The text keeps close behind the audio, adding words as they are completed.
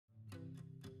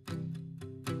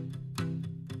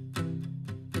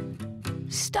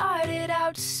Started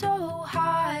out so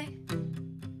high,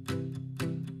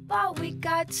 but we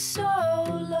got so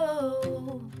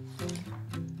low.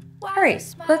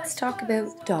 Alright, let's talk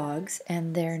about dogs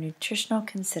and their nutritional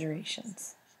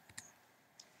considerations.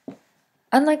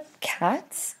 Unlike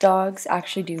cats, dogs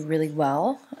actually do really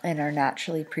well and are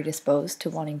naturally predisposed to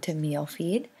wanting to meal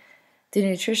feed. The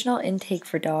nutritional intake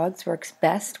for dogs works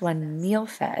best when meal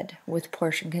fed with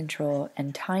portion control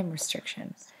and time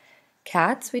restriction.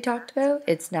 Cats, we talked about,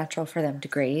 it's natural for them to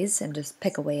graze and just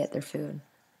pick away at their food.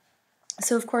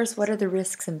 So, of course, what are the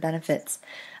risks and benefits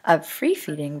of free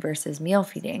feeding versus meal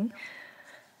feeding?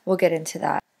 We'll get into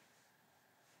that.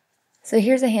 So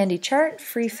here's a handy chart,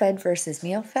 free fed versus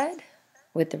meal fed,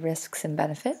 with the risks and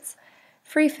benefits.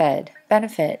 Free fed,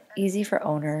 benefit, easy for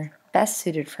owner, best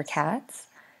suited for cats.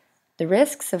 The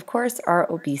risks, of course,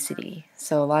 are obesity.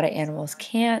 So a lot of animals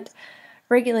can't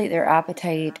regulate their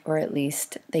appetite, or at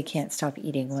least they can't stop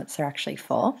eating once they're actually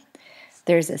full.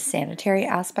 There's a sanitary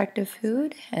aspect of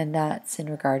food, and that's in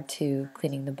regard to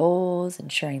cleaning the bowls,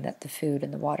 ensuring that the food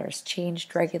and the water is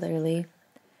changed regularly.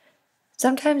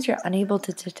 Sometimes you're unable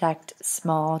to detect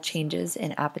small changes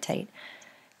in appetite.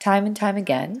 Time and time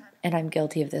again, and I'm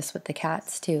guilty of this with the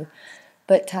cats too,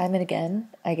 but time and again,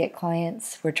 I get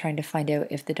clients, we're trying to find out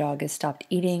if the dog has stopped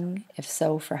eating, if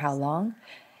so, for how long.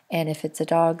 And if it's a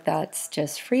dog that's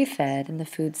just free fed and the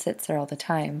food sits there all the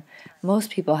time, most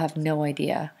people have no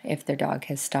idea if their dog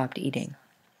has stopped eating.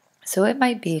 So it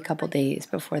might be a couple days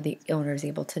before the owner is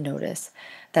able to notice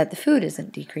that the food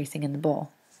isn't decreasing in the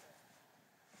bowl.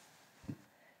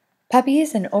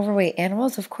 Puppies and overweight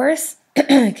animals, of course,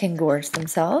 can gorge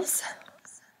themselves.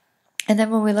 And then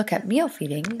when we look at meal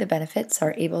feeding, the benefits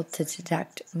are able to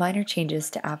detect minor changes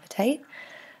to appetite,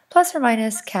 plus or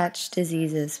minus catch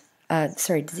disease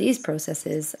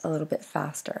processes a little bit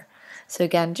faster. So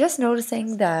again, just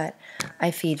noticing that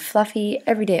I feed Fluffy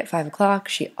every day at 5 o'clock.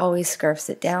 She always scarfs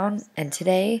it down, and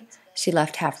today she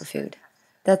left half her food.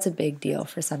 That's a big deal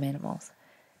for some animals.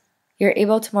 You're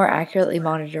able to more accurately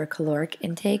monitor caloric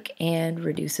intake and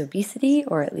reduce obesity,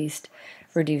 or at least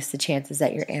reduce the chances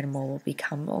that your animal will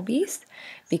become obese,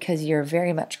 because you're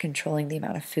very much controlling the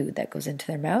amount of food that goes into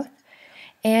their mouth.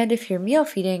 And if you're meal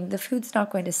feeding, the food's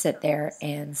not going to sit there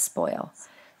and spoil.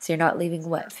 So you're not leaving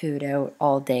wet food out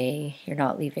all day. You're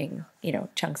not leaving,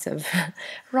 chunks of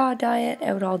raw diet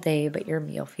out all day, but you're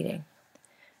meal feeding.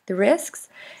 The risks,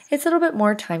 it's a little bit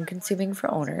more time consuming for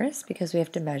owners because we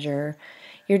have to measure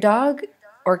your dog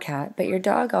or cat, but your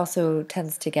dog also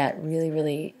tends to get really,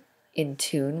 really in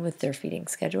tune with their feeding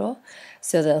schedule.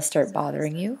 So they'll start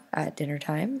bothering you at dinner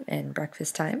time and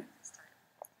breakfast time.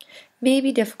 May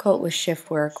be difficult with shift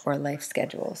work or life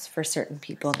schedules for certain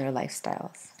people and their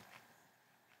lifestyles.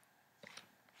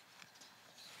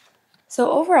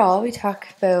 So overall, we've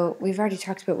already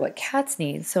talked about what cats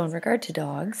need. So in regard to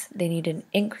dogs, they need an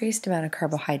increased amount of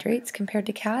carbohydrates compared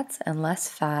to cats and less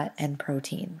fat and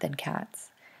protein than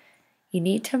cats. You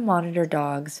need to monitor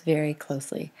dogs very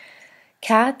closely.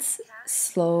 Cats,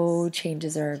 slow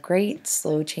changes are great.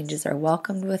 Slow changes are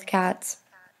welcomed with cats.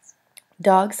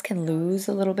 Dogs can lose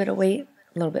a little bit of weight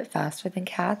a little bit faster than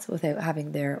cats without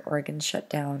having their organs shut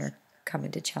down or come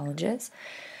into challenges.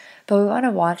 But we want to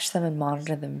watch them and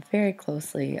monitor them very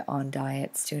closely on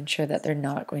diets to ensure that they're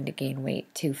not going to gain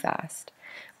weight too fast.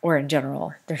 Or in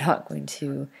general, they're not going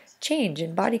to change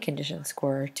in body condition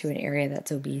score to an area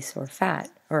that's obese or fat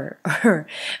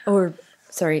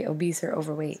obese or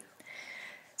overweight.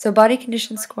 So body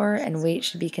condition score and weight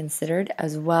should be considered,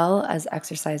 as well as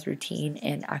exercise routine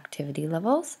and activity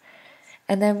levels.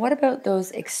 And then what about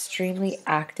those extremely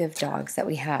active dogs that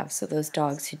we have? So those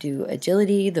dogs who do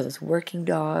agility, those working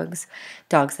dogs,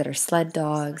 dogs that are sled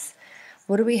dogs.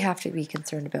 What do we have to be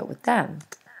concerned about with them?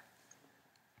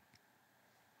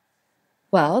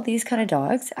 Well, these kind of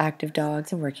dogs, active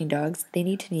dogs and working dogs, they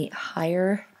need to meet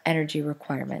higher energy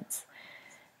requirements.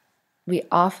 We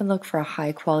often look for a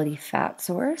high quality fat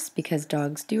source because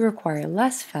dogs do require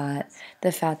less fat.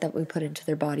 The fat that we put into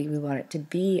their body, we want it to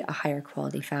be a higher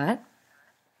quality fat.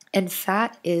 And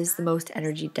fat is the most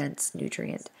energy dense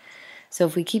nutrient. So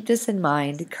if we keep this in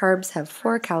mind, carbs have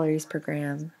 4 calories per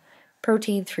gram,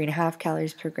 protein 3.5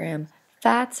 calories per gram,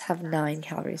 fats have 9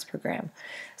 calories per gram.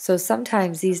 So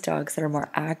sometimes these dogs that are more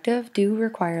active do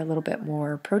require a little bit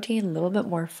more protein, a little bit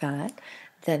more fat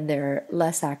than their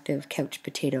less active couch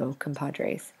potato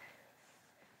compadres.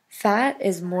 Fat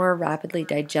is more rapidly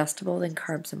digestible than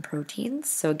carbs and proteins.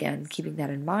 So again, keeping that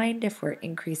in mind if we're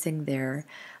increasing their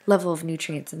level of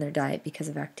nutrients in their diet because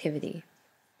of activity.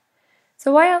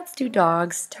 So why else do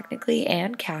dogs technically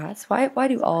and cats, why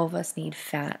do all of us need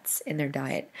fats in their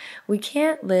diet? We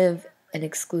can't live an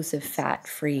exclusive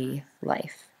fat-free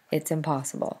life. It's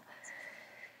impossible.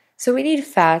 So we need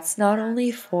fats not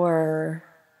only for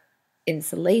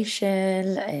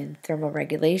insulation and thermal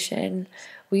regulation.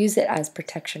 We use it as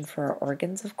protection for our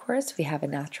organs, of course. We have a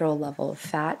natural level of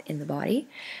fat in the body.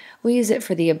 We use it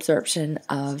for the absorption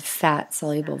of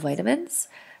fat-soluble vitamins.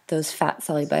 Those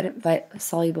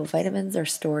fat-soluble vitamins are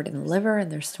stored in the liver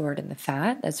and they're stored in the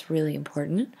fat. That's really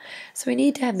important. So we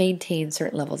need to maintain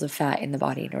certain levels of fat in the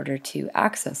body in order to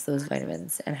access those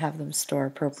vitamins and have them store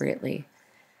appropriately.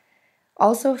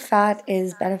 Also, fat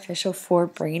is beneficial for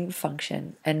brain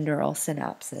function and neural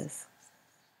synapses.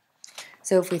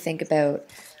 So if we think about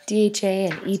DHA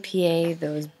and EPA,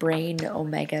 those brain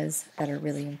omegas that are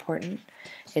really important,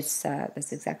 that's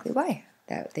exactly why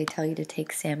that they tell you to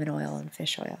take salmon oil and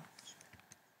fish oil.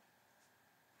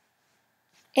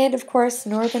 And of course,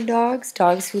 northern dogs,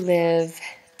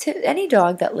 any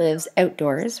dog that lives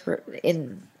outdoors,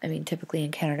 typically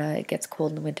in Canada it gets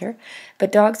cold in the winter,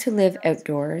 but dogs who live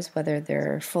outdoors, whether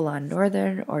they're full-on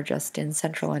northern or just in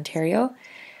central Ontario,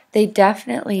 they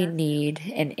definitely need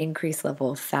an increased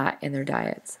level of fat in their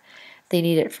diets. They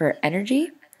need it for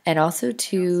energy and also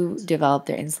to develop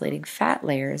their insulating fat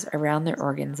layers around their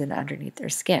organs and underneath their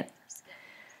skin.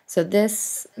 So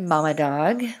this mama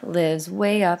dog lives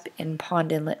way up in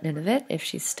Pond Inlet, Nunavut. If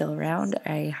she's still around,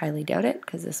 I highly doubt it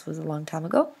because this was a long time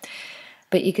ago.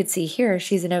 But you could see here,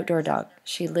 she's an outdoor dog.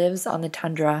 She lives on the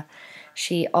tundra.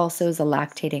 She also is a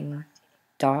lactating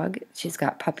dog. She's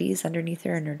got puppies underneath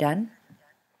her in her den.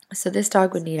 So this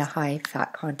dog would need a high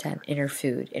fat content in her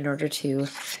food in order to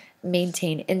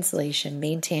maintain insulation,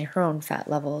 maintain her own fat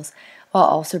levels, while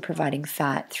also providing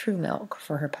fat through milk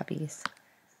for her puppies.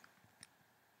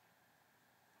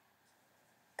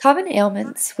 Common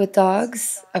ailments with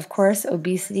dogs, of course,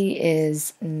 obesity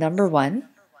is number one.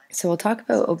 So we'll talk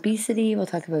about obesity, we'll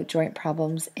talk about joint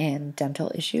problems and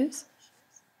dental issues.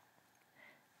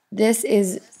 This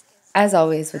is, as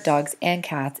always with dogs and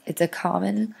cats, it's a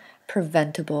common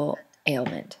preventable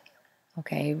ailment.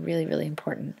 Okay, really, really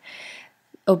important.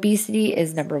 Obesity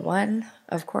is number one,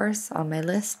 of course, on my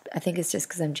list. I think it's just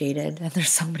because I'm jaded and there's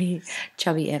so many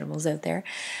chubby animals out there.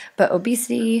 But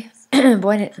obesity,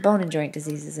 bone and joint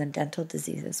diseases, and dental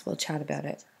diseases, we'll chat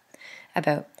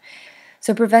about.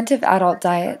 So preventive adult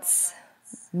diets,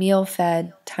 meal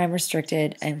fed, time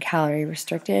restricted, and calorie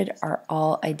restricted are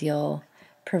all ideal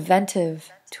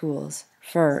preventive tools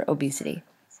for obesity.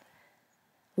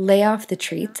 Lay off the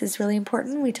treats is really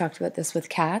important. We talked about this with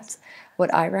cats.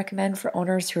 What I recommend for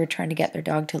owners who are trying to get their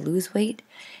dog to lose weight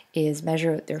is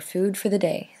measure out their food for the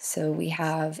day. So we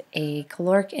have a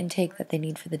caloric intake that they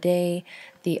need for the day.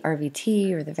 The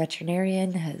RVT, or the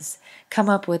veterinarian, has come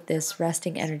up with this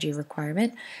resting energy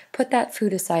requirement. Put that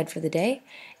food aside for the day,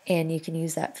 and you can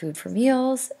use that food for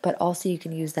meals, but also you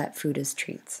can use that food as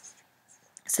treats.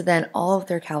 So then all of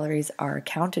their calories are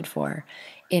accounted for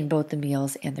in both the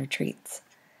meals and their treats.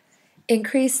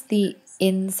 Increase the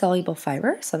insoluble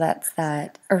fiber, so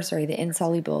the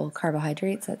insoluble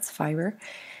carbohydrates, that's fiber.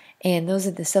 And those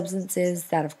are the substances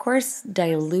that, of course,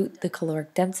 dilute the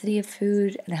caloric density of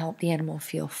food and help the animal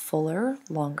feel fuller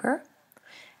longer.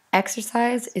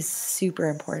 Exercise is super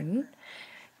important.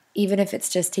 Even if it's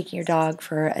just taking your dog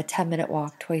for a 10-minute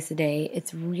walk twice a day,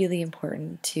 it's really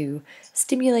important to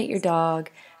stimulate your dog,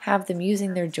 have them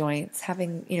using their joints,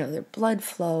 having, their blood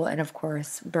flow, and of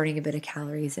course, burning a bit of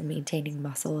calories and maintaining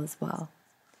muscle as well.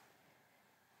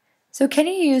 So can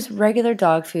you use regular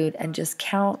dog food and just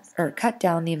cut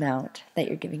down the amount that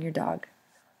you're giving your dog?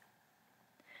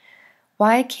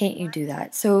 Why can't you do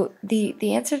that? So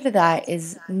the answer to that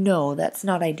is no, that's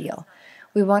not ideal.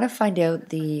 We want to find out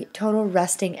the total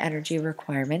resting energy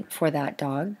requirement for that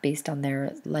dog based on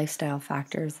their lifestyle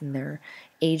factors and their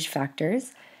age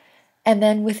factors. And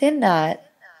then within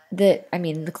that, the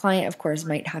client, of course,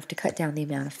 might have to cut down the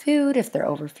amount of food if they're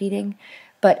overfeeding.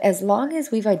 But as long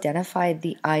as we've identified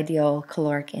the ideal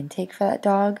caloric intake for that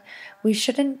dog, we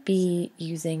shouldn't be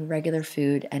using regular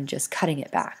food and just cutting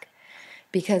it back.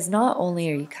 Because not only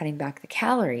are you cutting back the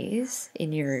calories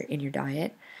in your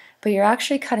diet, but you're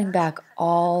actually cutting back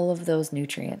all of those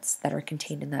nutrients that are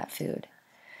contained in that food.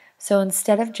 So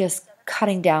instead of just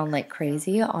cutting down like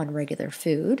crazy on regular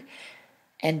food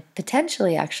and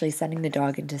potentially actually sending the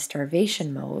dog into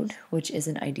starvation mode, which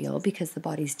isn't ideal because the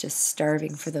body's just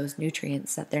starving for those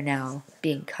nutrients that they're now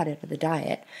being cut out of the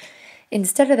diet,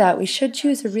 instead of that, we should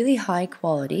choose a really high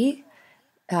quality,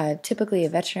 typically a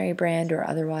veterinary brand or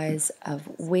otherwise, of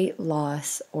weight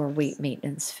loss or weight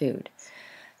maintenance food.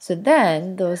 So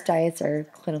then those diets are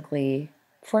clinically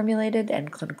formulated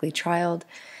and clinically trialed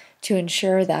to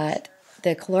ensure that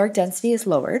the caloric density is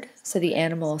lowered, so the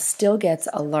animal still gets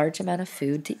a large amount of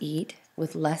food to eat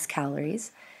with less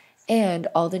calories, and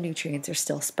all the nutrients are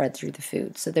still spread through the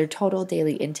food. So their total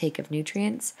daily intake of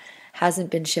nutrients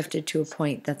hasn't been shifted to a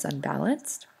point that's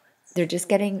unbalanced. They're just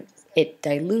getting it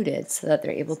diluted so that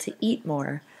they're able to eat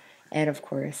more and, of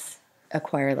course,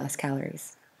 acquire less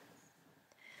calories.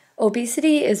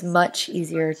 Obesity is much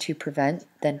easier to prevent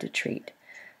than to treat.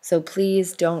 So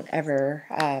please don't ever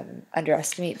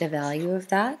underestimate the value of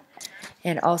that,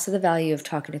 and also the value of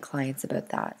talking to clients about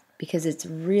that, because it's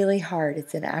really hard.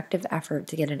 It's an active effort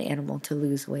to get an animal to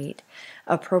lose weight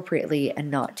appropriately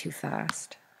and not too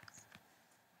fast.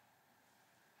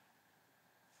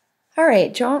 All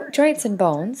right, joints and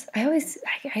bones. I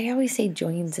always say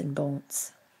joints and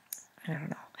bones. I don't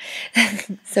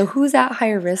know. So who's at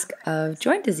higher risk of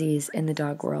joint disease in the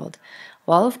dog world?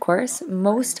 Well, of course,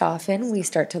 most often we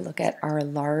start to look at our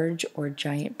large or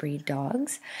giant breed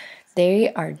dogs.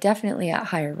 They are definitely at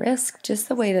higher risk, just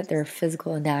the way that their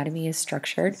physical anatomy is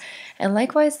structured, and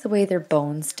likewise the way their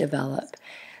bones develop.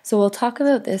 So we'll talk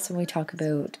about this when we talk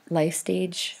about life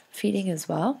stage feeding as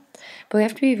well, but we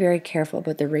have to be very careful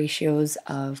about the ratios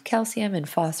of calcium and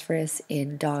phosphorus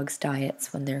in dogs'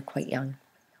 diets when they're quite young,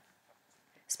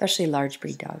 especially large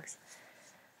breed dogs.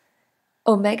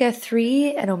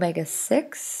 Omega-3 and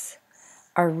omega-6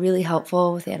 are really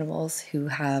helpful with animals who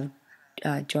have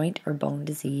joint or bone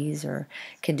disease or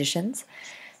conditions.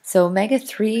 So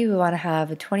omega-3, we want to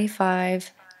have a 25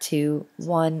 to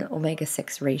 1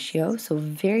 omega-6 ratio, so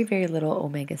very, very little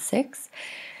omega-6.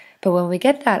 But when we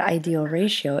get that ideal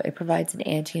ratio, it provides an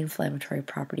anti-inflammatory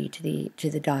property to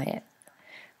the diet.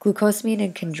 Glucosamine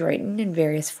and chondroitin in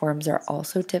various forms are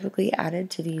also typically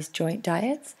added to these joint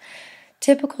diets.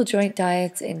 Typical joint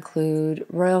diets include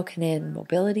Royal Canin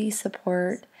Mobility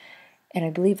Support, and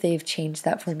I believe they've changed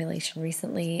that formulation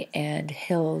recently, and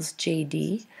Hill's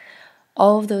JD.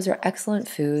 All of those are excellent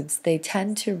foods. They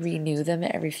tend to renew them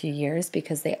every few years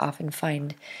because they often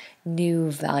find new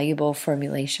valuable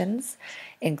formulations,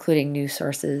 including new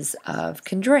sources of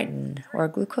chondroitin or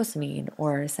glucosamine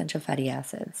or essential fatty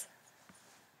acids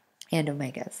and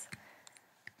omegas.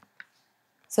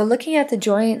 So looking at the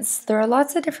joints, there are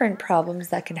lots of different problems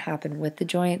that can happen with the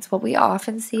joints. What we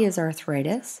often see is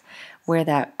arthritis, where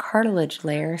that cartilage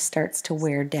layer starts to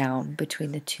wear down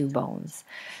between the two bones.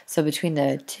 So between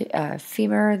the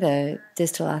femur, the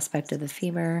distal aspect of the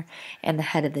femur, and the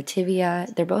head of the tibia,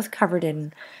 they're both covered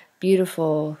in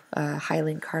beautiful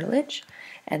hyaline cartilage.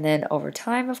 And then over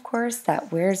time, of course,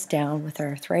 that wears down with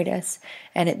arthritis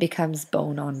and it becomes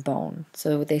bone on bone.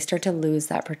 So they start to lose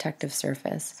that protective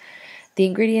surface. The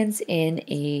ingredients in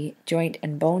a joint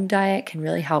and bone diet can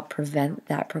really help prevent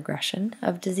that progression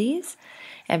of disease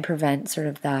and prevent sort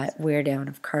of that wear down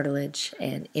of cartilage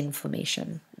and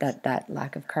inflammation that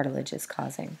lack of cartilage is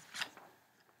causing.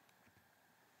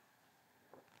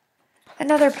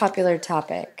 Another popular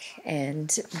topic and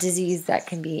disease that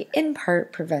can be in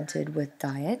part prevented with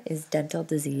diet is dental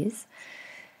disease.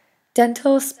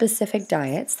 Dental specific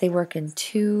diets, they work in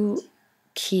two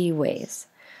key ways.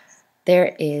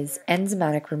 There is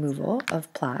enzymatic removal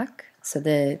of plaque. So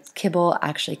the kibble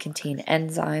actually contain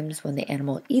enzymes. When the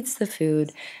animal eats the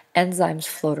food, enzymes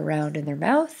float around in their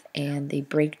mouth and they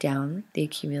break down the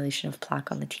accumulation of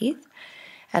plaque on the teeth.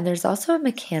 And there's also a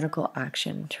mechanical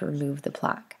action to remove the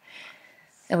plaque.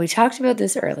 And we talked about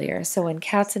this earlier. So when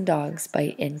cats and dogs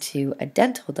bite into a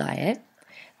dental diet,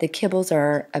 the kibbles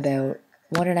are about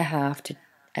 1.5 to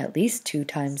at least 2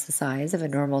 times the size of a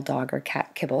normal dog or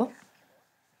cat kibble.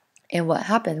 And what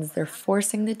happens, they're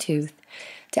forcing the tooth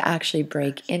to actually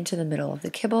break into the middle of the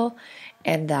kibble,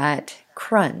 and that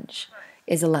crunch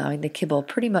is allowing the kibble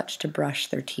pretty much to brush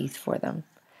their teeth for them,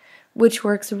 which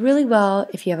works really well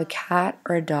if you have a cat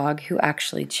or a dog who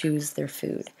actually chews their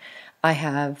food. I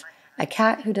have a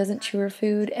cat who doesn't chew her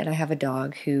food, and I have a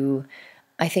dog who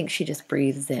I think she just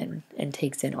breathes in and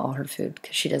takes in all her food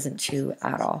because she doesn't chew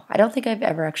at all. I don't think I've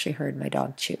ever actually heard my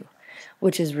dog chew,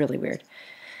 which is really weird.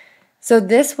 So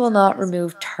this will not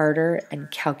remove tartar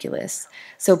and calculus.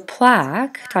 So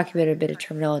plaque, talking about a bit of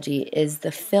terminology, is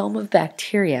the film of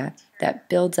bacteria that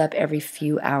builds up every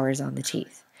few hours on the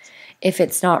teeth. If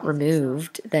it's not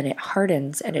removed, then it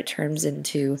hardens and it turns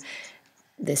into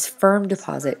this firm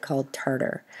deposit called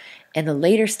tartar. In the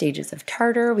later stages of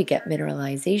tartar, we get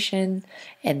mineralization,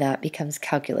 and that becomes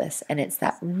calculus. And it's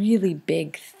that really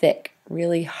big, thick,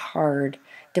 really hard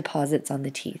deposits on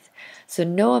the teeth. So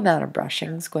no amount of brushing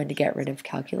is going to get rid of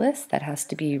calculus. That has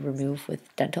to be removed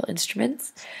with dental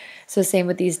instruments. So same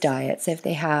with these diets. If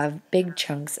they have big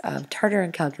chunks of tartar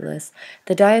and calculus,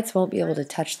 the diets won't be able to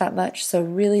touch that much. So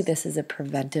really this is a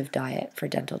preventive diet for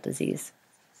dental disease.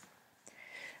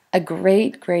 A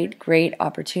great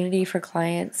opportunity for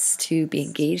clients to be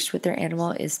engaged with their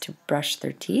animal is to brush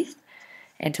their teeth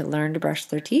and to learn to brush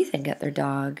their teeth and get their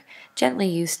dog gently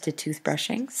used to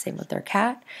toothbrushing. Same with their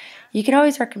cat. You can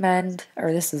always recommend,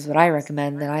 or this is what I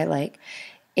recommend that I like,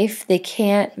 if they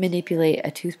can't manipulate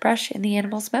a toothbrush in the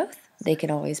animal's mouth, they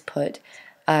can always put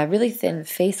a really thin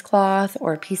face cloth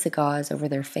or a piece of gauze over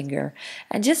their finger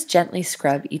and just gently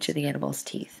scrub each of the animal's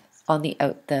teeth on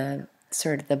the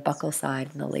sort of the buccal side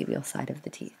and the labial side of the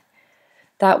teeth.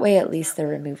 That way, at least they're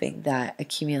removing that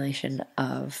accumulation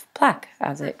of plaque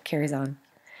as it carries on.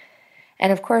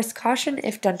 And of course, caution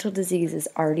if dental disease is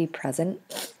already present.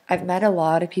 I've met a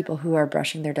lot of people who are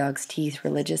brushing their dog's teeth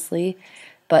religiously,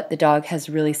 but the dog has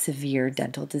really severe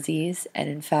dental disease, and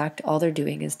in fact, all they're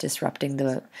doing is disrupting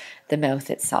the mouth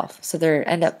itself. So they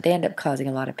end up causing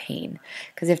a lot of pain,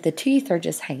 because if the teeth are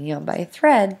just hanging on by a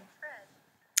thread,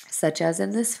 such as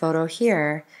in this photo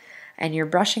here, and you're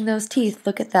brushing those teeth,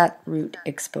 look at that root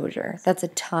exposure. That's a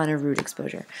ton of root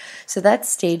exposure. So that's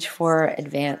stage 4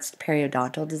 advanced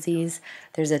periodontal disease.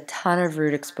 There's a ton of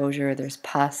root exposure. There's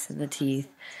pus in the teeth.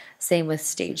 Same with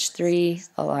stage 3,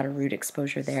 a lot of root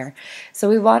exposure there. So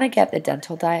we want to get the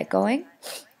dental diet going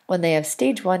when they have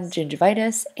stage 1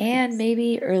 gingivitis and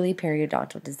maybe early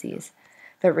periodontal disease.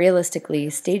 But realistically,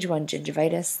 stage 1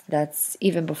 gingivitis, that's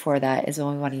even before that, is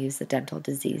when we want to use the dental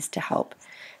disease to help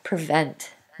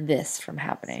prevent this from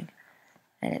happening.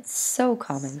 And it's so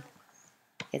common.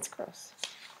 It's gross.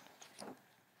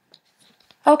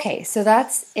 Okay, so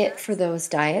that's it for those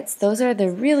diets. Those are the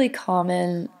really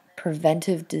common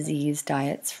preventive disease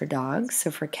diets for dogs. So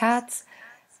for cats,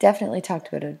 definitely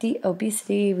talked about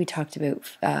obesity. We talked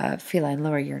about feline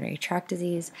lower urinary tract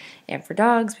disease. And for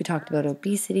dogs, we talked about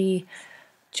obesity,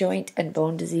 joint and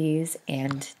bone disease,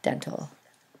 and dental.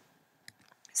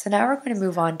 So now we're going to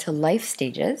move on to life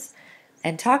stages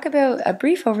and talk about a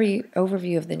brief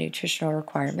overview of the nutritional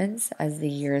requirements as the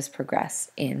years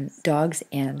progress in dogs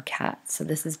and cats. So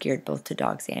this is geared both to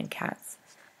dogs and cats.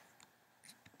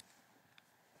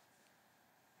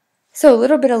 So a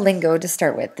little bit of lingo to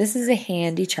start with. This is a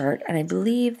handy chart, and I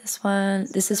believe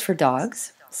this is for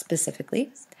dogs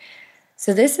specifically.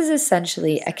 So this is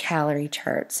essentially a calorie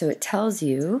chart. So it tells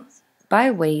you by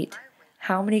weight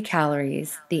how many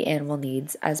calories the animal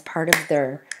needs as part of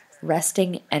their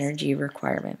resting energy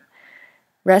requirement.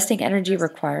 Resting energy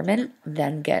requirement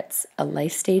then gets a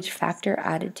life stage factor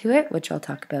added to it, which I'll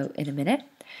talk about in a minute.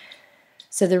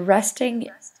 So the resting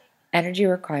energy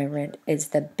requirement is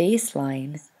the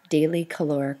baseline daily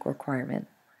caloric requirement.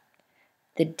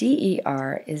 The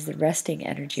DER is the resting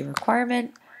energy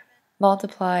requirement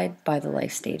multiplied by the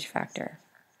life stage factor.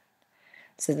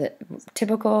 So the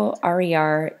typical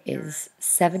RER is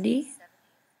 70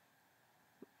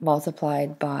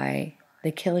 multiplied by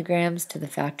the kilograms to the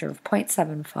factor of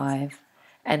 0.75,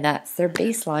 and that's their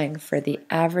baseline for the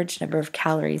average number of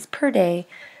calories per day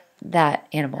that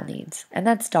animal needs, and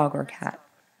that's dog or cat.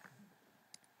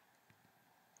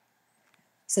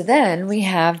 So then we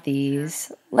have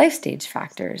these life stage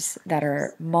factors that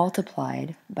are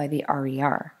multiplied by the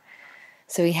RER.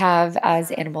 So we have,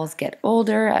 as animals get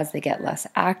older, as they get less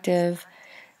active,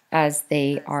 as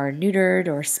they are neutered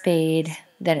or spayed,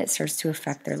 then it starts to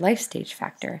affect their life stage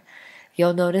factor.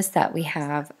 You'll notice that we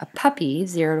have a puppy,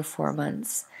 0 to 4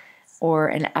 months, or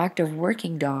an active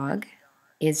working dog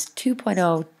is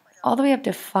 2.0 all the way up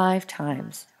to 5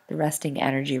 times the resting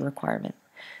energy requirement,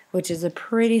 which is a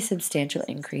pretty substantial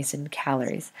increase in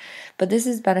calories. But this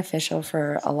is beneficial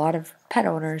for a lot of pet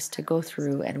owners to go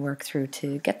through and work through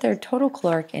to get their total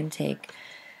caloric intake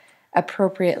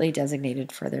appropriately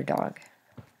designated for their dog.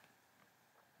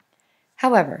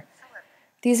 However,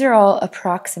 these are all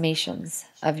approximations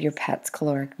of your pet's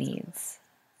caloric needs.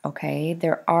 Okay,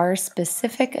 there are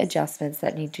specific adjustments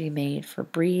that need to be made for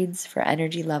breeds, for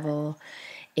energy level.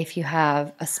 If you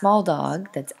have a small dog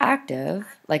that's active,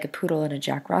 like a poodle and a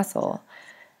Jack Russell,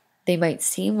 they might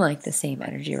seem like the same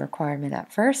energy requirement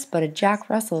at first, but a Jack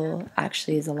Russell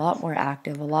actually is a lot more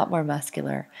active, a lot more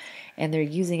muscular, and they're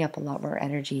using up a lot more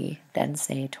energy than,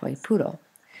 say, a toy poodle.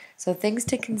 So things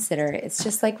to consider. It's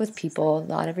just like with people,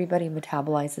 not everybody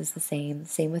metabolizes the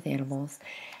same with animals.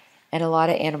 And a lot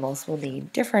of animals will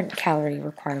need different calorie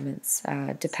requirements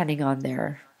depending on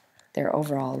their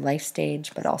overall life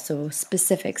stage, but also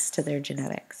specifics to their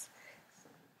genetics.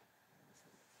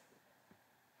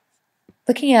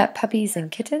 Looking at puppies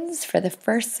and kittens, for the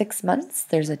first 6 months,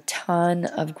 there's a ton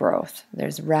of growth.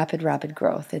 There's rapid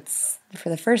growth. It's for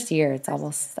the first year, it's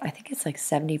almost, I think it's like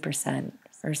 70%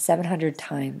 or 700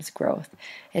 times growth.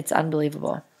 It's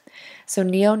unbelievable. So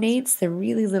neonates, the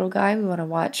really little guy, we want to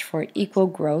watch for equal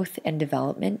growth and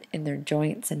development in their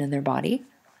joints and in their body.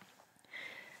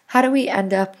 How do we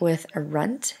end up with a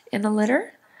runt in a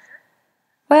litter?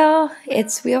 Well,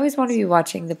 we always want to be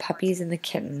watching the puppies and the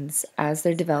kittens as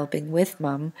they're developing with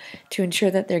mom to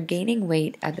ensure that they're gaining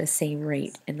weight at the same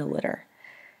rate in the litter.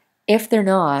 If they're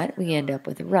not, we end up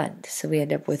with a runt, so we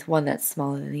end up with one that's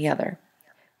smaller than the other.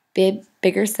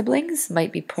 Bigger siblings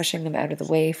might be pushing them out of the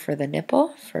way for the nipple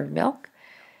for milk.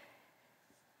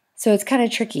 So it's kind of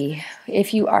tricky.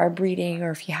 If you are breeding or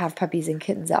if you have puppies and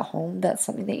kittens at home, that's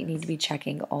something that you need to be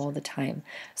checking all the time.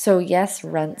 So yes,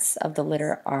 runts of the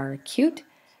litter are cute.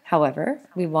 However,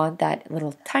 we want that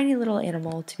tiny little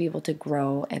animal to be able to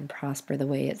grow and prosper the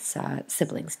way its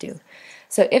siblings do.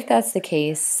 So if that's the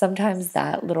case, sometimes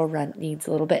that little runt needs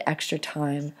a little bit extra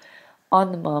time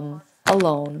on the mom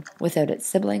alone without its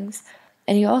siblings.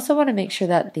 And you also want to make sure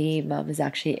that the mom is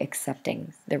actually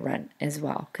accepting the runt as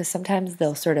well, because sometimes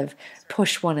they'll sort of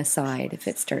push one aside if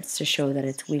it starts to show that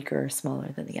it's weaker or smaller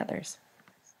than the others.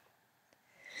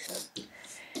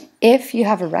 If you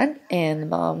have a runt and the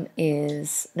mom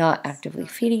is not actively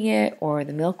feeding it or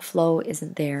the milk flow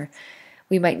isn't there,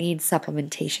 we might need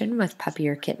supplementation with puppy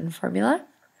or kitten formula,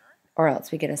 or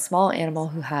else we get a small animal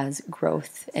who has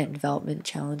growth and development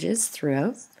challenges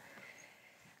throughout.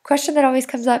 Question that always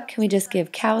comes up, can we just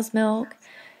give cow's milk?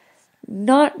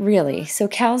 Not really. So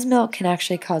cow's milk can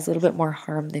actually cause a little bit more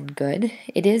harm than good.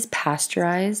 It is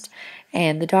pasteurized,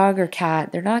 and the dog or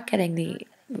cat, they're not getting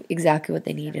exactly what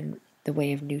they need in the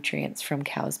way of nutrients from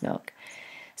cow's milk.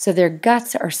 So their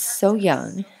guts are so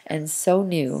young and so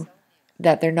new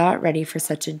that they're not ready for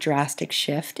such a drastic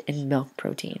shift in milk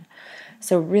protein.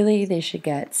 So really they should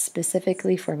get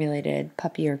specifically formulated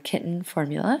puppy or kitten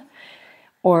formula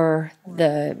or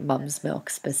the mom's milk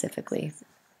specifically.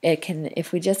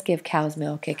 If we just give cow's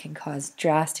milk, it can cause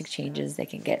drastic changes. They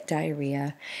can get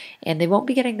diarrhea, and they won't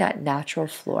be getting that natural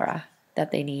flora that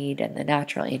they need and the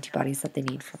natural antibodies that they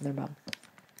need from their mom.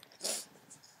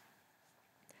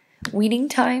 Weaning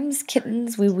times,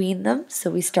 kittens, we wean them, so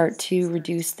we start to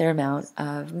reduce their amount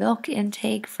of milk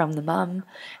intake from the mom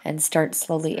and start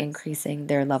slowly increasing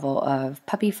their level of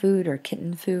puppy food or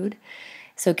kitten food.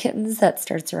 So kittens, that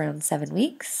starts around 7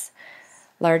 weeks.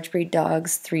 Large breed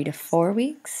dogs, 3 to 4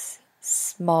 weeks.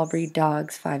 Small breed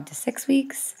dogs, 5 to 6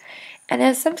 weeks.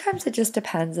 And sometimes it just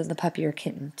depends on the puppy or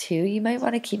kitten too. You might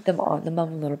want to keep them on the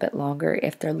mom a little bit longer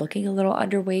if they're looking a little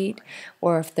underweight,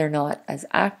 or if they're not as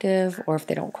active, or if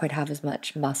they don't quite have as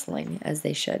much muscling as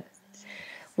they should.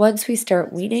 Once we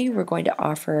start weaning, we're going to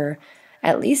offer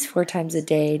at least 4 times a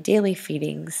day daily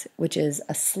feedings, which is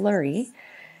a slurry.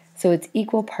 So it's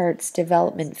equal parts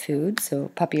development food, so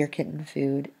puppy or kitten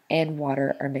food, and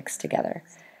water are mixed together.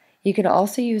 You can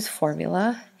also use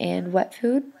formula and wet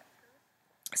food.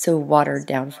 So watered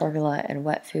down formula and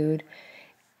wet food,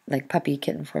 like puppy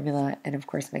kitten formula, and of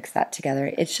course mix that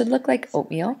together. It should look like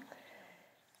oatmeal.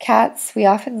 Cats, we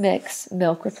often mix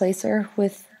milk replacer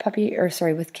with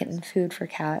with kitten food for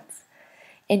cats.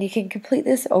 And you can complete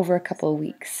this over a couple of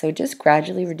weeks. So just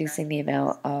gradually reducing the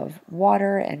amount of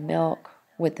water and milk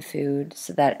with the food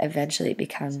so that eventually it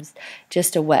becomes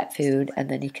just a wet food, and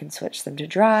then you can switch them to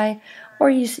dry,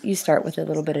 or you start with a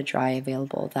little bit of dry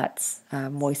available that's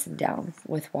moistened down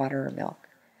with water or milk.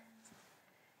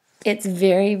 It's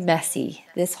very messy.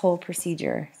 This whole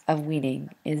procedure of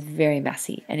weaning is very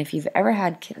messy. And if you've ever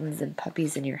had kittens and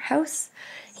puppies in your house,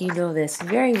 you know this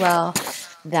very well,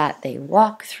 that they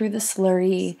walk through the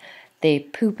slurry, they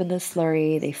poop in the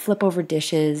slurry, they flip over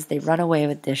dishes, they run away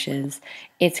with dishes.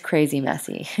 It's crazy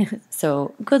messy.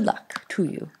 So good luck to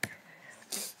you.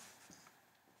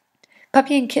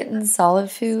 Puppy and kitten solid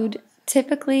food,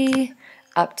 typically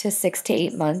up to 6 to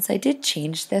 8 months. I did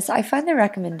change this. I find the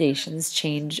recommendations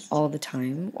change all the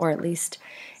time, or at least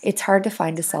it's hard to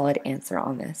find a solid answer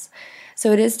on this.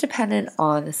 So it is dependent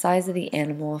on the size of the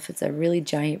animal, if it's a really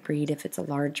giant breed, if it's a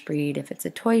large breed, if it's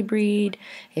a toy breed,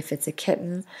 if it's a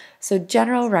kitten. So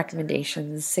general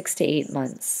recommendations, 6 to 8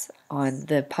 months on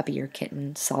the puppy or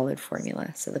kitten solid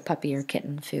formula, so the puppy or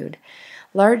kitten food.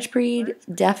 Large breed,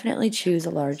 definitely choose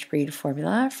a large breed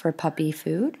formula for puppy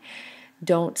food.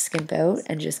 Don't skimp out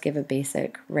and just give a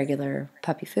basic regular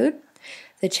puppy food.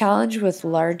 The challenge with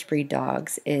large breed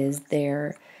dogs is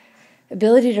their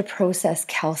ability to process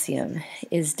calcium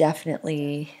is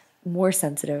definitely more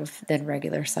sensitive than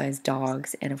regular sized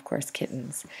dogs and of course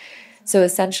kittens. So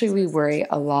essentially we worry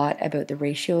a lot about the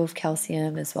ratio of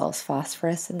calcium as well as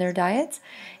phosphorus in their diets.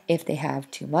 If they have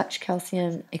too much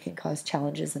calcium, it can cause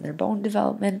challenges in their bone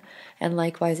development, and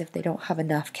likewise if they don't have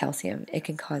enough calcium, it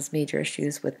can cause major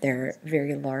issues with their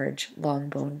very large long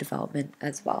bone development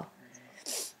as well.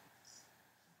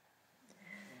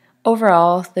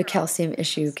 Overall, the calcium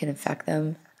issue can affect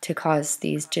them to cause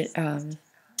these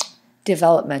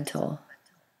developmental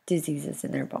diseases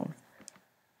in their bone.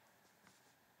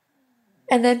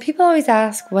 And then people always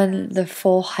ask when the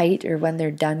full height or when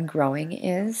they're done growing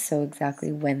is, so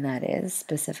exactly when that is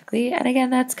specifically. And again,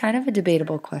 that's kind of a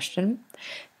debatable question.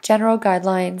 General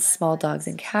guidelines, small dogs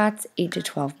and cats, 8 to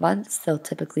 12 months, they'll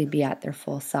typically be at their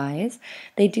full size.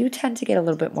 They do tend to get a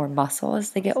little bit more muscle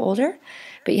as they get older,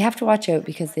 but you have to watch out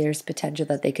because there's potential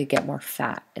that they could get more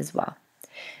fat as well.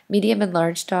 Medium and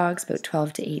large dogs, about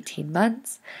 12 to 18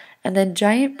 months. And then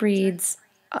giant breeds,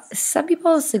 some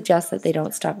people suggest that they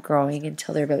don't stop growing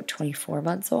until they're about 24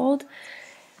 months old.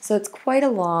 So it's quite a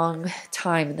long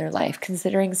time in their life,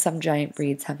 considering some giant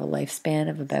breeds have a lifespan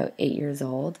of about 8 years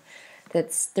old.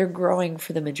 They're growing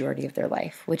for the majority of their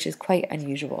life, which is quite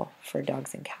unusual for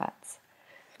dogs and cats.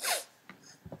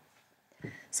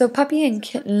 So puppy and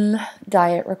kitten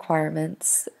diet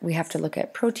requirements, we have to look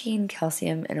at protein,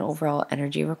 calcium, and overall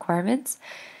energy requirements.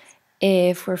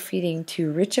 If we're feeding too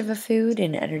rich of a food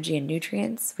in energy and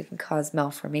nutrients, we can cause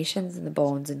malformations in the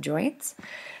bones and joints.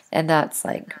 And that's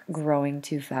like growing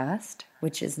too fast,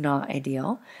 which is not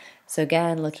ideal. So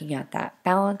again, looking at that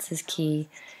balance is key.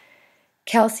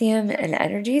 Calcium and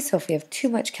energy. So if we have too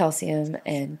much calcium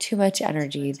and too much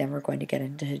energy, then we're going to get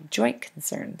into joint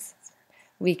concerns.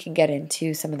 We can get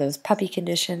into some of those puppy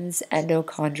conditions,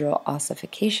 endochondral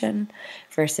ossification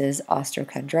versus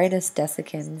osteochondritis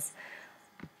dissecans.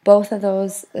 Both of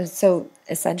those, so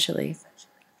essentially,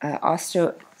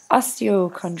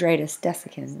 osteochondritis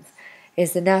dissecans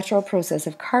is the natural process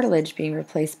of cartilage being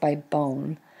replaced by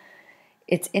bone.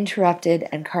 It's interrupted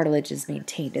and cartilage is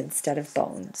maintained instead of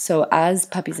bone. So as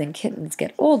puppies and kittens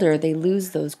get older, they lose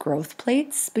those growth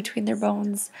plates between their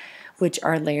bones, which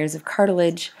are layers of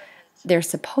cartilage. They're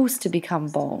supposed to become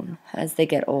bone as they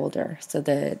get older. So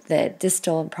the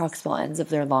distal and proximal ends of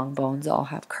their long bones all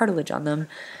have cartilage on them,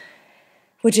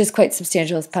 which is quite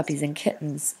substantial as puppies and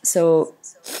kittens. So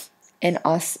in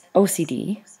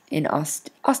OCD, in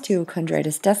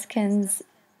osteochondritis dissecans,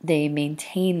 they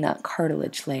maintain that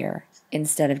cartilage layer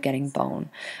instead of getting bone,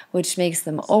 which makes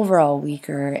them overall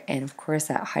weaker and, of course,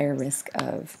 at higher risk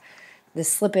of the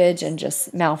slippage and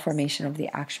just malformation of the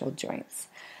actual joints.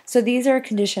 So these are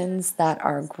conditions that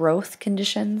are growth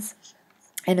conditions,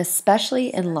 and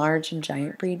especially in large and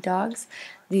giant breed dogs,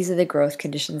 these are the growth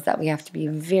conditions that we have to be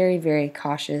very, very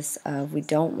cautious of. We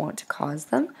don't want to cause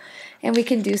them, and we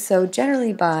can do so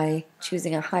generally by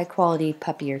choosing a high-quality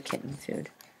puppy or kitten food.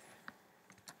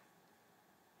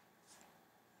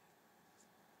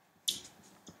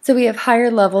 So we have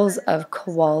higher levels of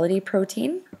quality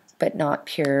protein, but not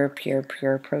pure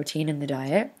protein in the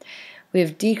diet. We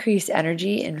have decreased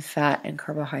energy in fat and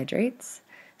carbohydrates.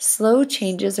 Slow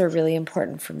changes are really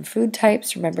important from food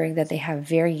types, remembering that they have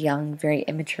very young, very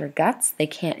immature guts. They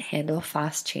can't handle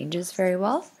fast changes very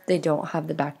well. They don't have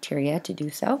the bacteria to do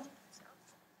so.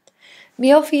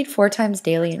 Meal feed 4 times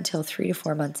daily until 3 to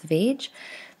 4 months of age,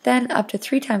 then up to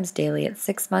 3 times daily at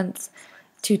 6 months,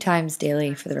 2 times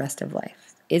daily for the rest of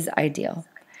life is ideal.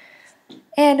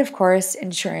 And of course,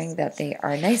 ensuring that they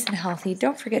are nice and healthy.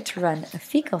 Don't forget to run a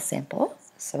fecal sample,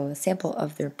 so a sample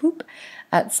of their poop,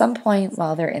 at some point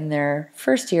while they're in their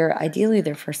first year, ideally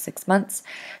their first 6 months,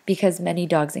 because many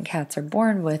dogs and cats are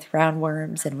born with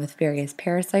roundworms and with various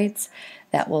parasites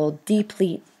that will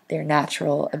deplete their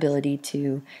natural ability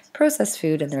to process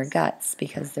food in their guts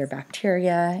because their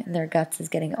bacteria in their guts is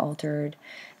getting altered.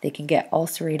 They can get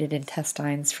ulcerated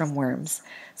intestines from worms.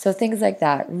 So things like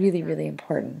that, really, really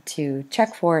important to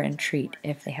check for and treat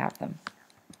if they have them.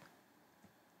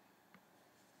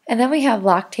 And then we have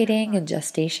lactating and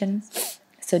gestation.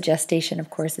 So gestation, of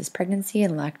course, is pregnancy,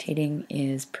 and lactating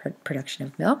is production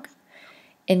of milk.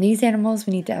 In these animals,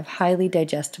 we need to have highly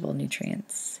digestible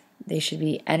nutrients. They should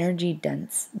be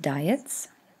energy-dense diets.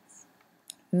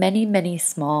 Many, many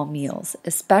small meals,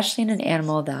 especially in an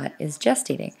animal that is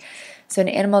gestating. So an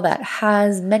animal that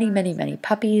has many, many, many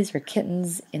puppies or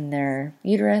kittens in their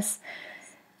uterus,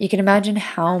 you can imagine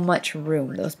how much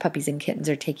room those puppies and kittens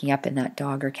are taking up in that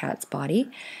dog or cat's body.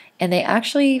 And they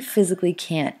actually physically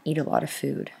can't eat a lot of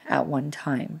food at one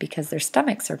time because their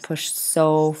stomachs are pushed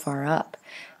so far up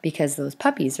because those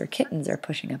puppies or kittens are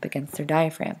pushing up against their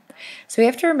diaphragm. So we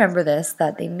have to remember this,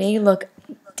 that they may look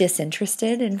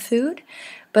disinterested in food,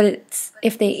 but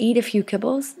if they eat a few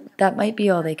kibbles, that might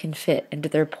be all they can fit into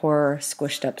their poor,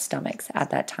 squished up stomachs at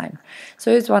that time.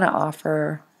 So we always want to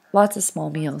offer lots of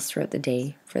small meals throughout the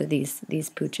day for these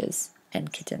pooches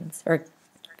and kittens, or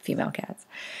female cats.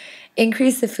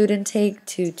 Increase the food intake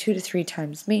to 2 to 3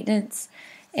 times maintenance,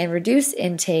 and reduce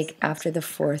intake after the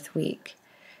 4th week.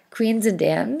 Queens and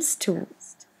dams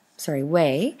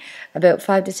weigh about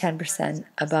 5 to 10%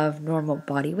 above normal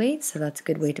body weight. So that's a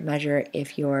good way to measure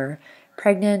if you're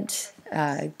pregnant,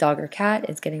 dog or cat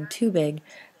is getting too big.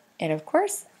 And of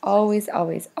course, always,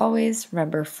 always, always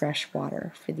remember fresh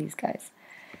water for these guys.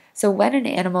 So when an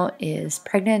animal is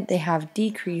pregnant, they have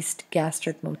decreased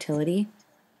gastric motility.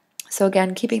 So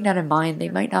again, keeping that in mind, they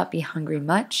might not be hungry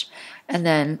much. And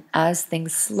then as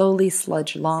things slowly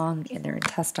sludge along in their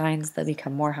intestines, they'll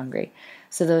become more hungry.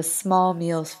 So those small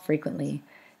meals frequently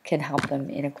can help them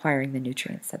in acquiring the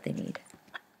nutrients that they need.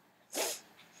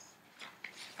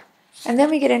 And then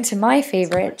we get into my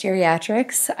favorite,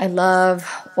 geriatrics. I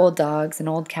love old dogs and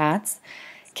old cats.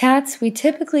 Cats, we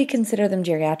typically consider them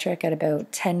geriatric at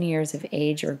about 10 years of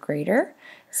age or greater.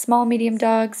 Small, medium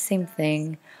dogs, same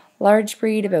thing. Large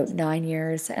breed, about 9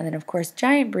 years. And then, of course,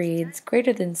 giant breeds,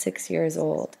 greater than 6 years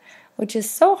old, which is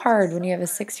so hard when you have a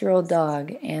 6-year-old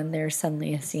dog and they're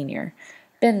suddenly a senior.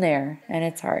 Been there, and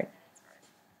it's hard.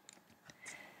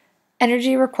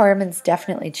 Energy requirements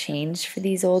definitely change for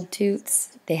these old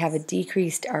toots. They have a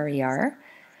decreased RER.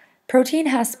 Protein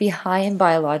has to be high in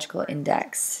biological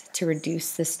index to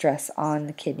reduce the stress on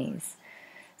the kidneys.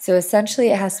 So essentially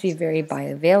it has to be very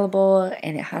bioavailable,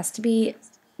 and it has to be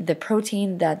the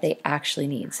protein that they actually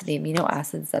need, so the amino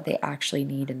acids that they actually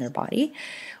need in their body.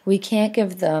 We can't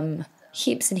give them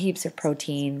heaps and heaps of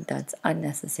protein that's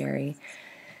unnecessary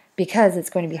because it's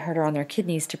going to be harder on their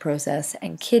kidneys to process,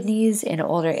 and kidneys in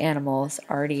older animals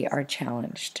already are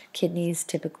challenged. Kidneys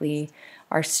typically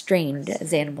are strained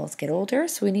as animals get older,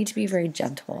 so we need to be very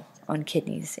gentle on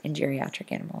kidneys in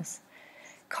geriatric animals.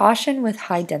 Caution with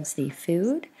high-density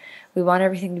food. We want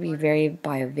everything to be very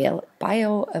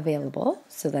bioavailable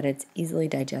so that it's easily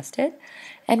digested.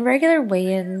 And regular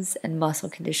weigh-ins and muscle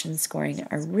condition scoring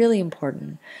are really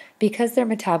important because their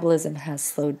metabolism has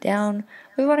slowed down.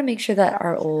 We want to make sure that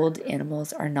our old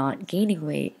animals are not gaining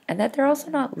weight and that they're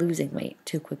also not losing weight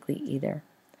too quickly either.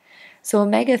 So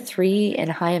omega-3 in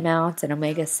high amounts and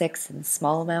omega-6 in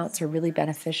small amounts are really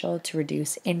beneficial to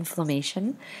reduce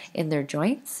inflammation in their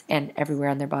joints and everywhere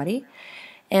on their body.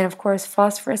 And of course,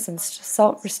 phosphorus and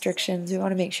salt restrictions, we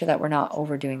want to make sure that we're not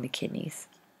overdoing the kidneys.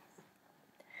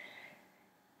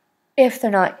 If they're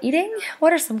not eating,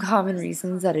 what are some common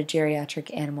reasons that a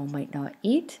geriatric animal might not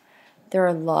eat? There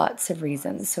are lots of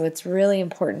reasons, so it's really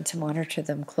important to monitor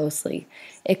them closely.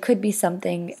 It could be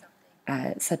something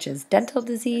such as dental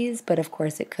disease, but of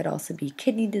course it could also be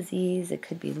kidney disease, it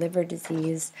could be liver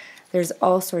disease. There's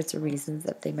all sorts of reasons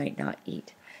that they might not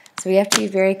eat. So we have to be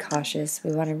very cautious.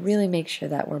 We want to really make sure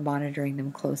that we're monitoring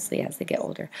them closely as they get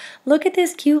older. Look at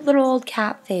this cute little old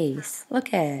cat face.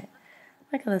 Look at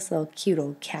this little cute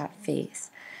old cat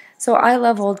face. So I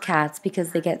love old cats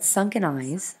because they get sunken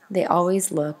eyes. They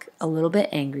always look a little bit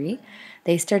angry.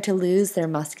 They start to lose their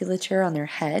musculature on their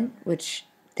head, which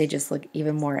they just look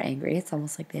even more angry. It's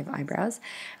almost like they have eyebrows.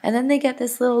 And then they get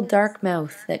this little dark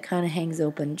mouth that kind of hangs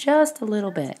open just a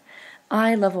little bit.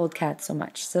 I love old cats so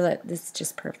much, so that this is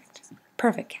just perfect.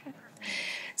 Perfect cat.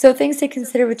 So things to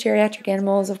consider with geriatric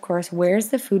animals, of course, where's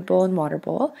the food bowl and water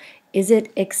bowl? Is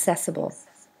it accessible?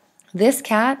 This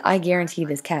cat, I guarantee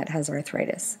this cat has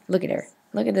arthritis. Look at her.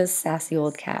 Look at this sassy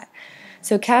old cat.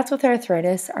 So cats with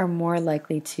arthritis are more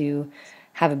likely to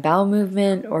have a bowel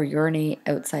movement or urinate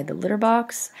outside the litter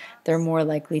box. They're more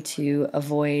likely to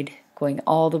avoid going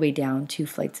all the way down 2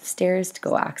 flights of stairs to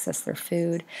go access their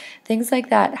food. Things like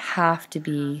that have to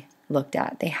be looked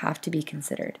at. They have to be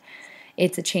considered.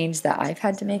 It's a change that I've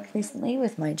had to make recently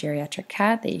with my geriatric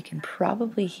cat that you can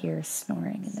probably hear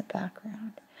snoring in the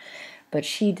background. But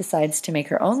she decides to make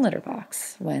her own litter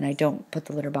box when I don't put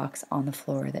the litter box on the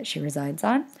floor that she resides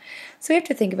on. So we have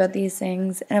to think about these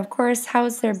things. And of course, how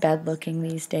is their bed looking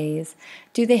these days?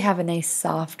 Do they have a nice,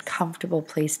 soft, comfortable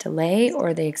place to lay, or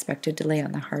are they expected to lay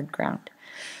on the hard ground?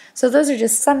 So those are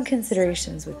just some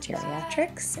considerations with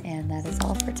geriatrics, and that is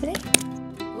all for today.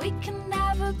 We can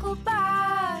never go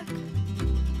back.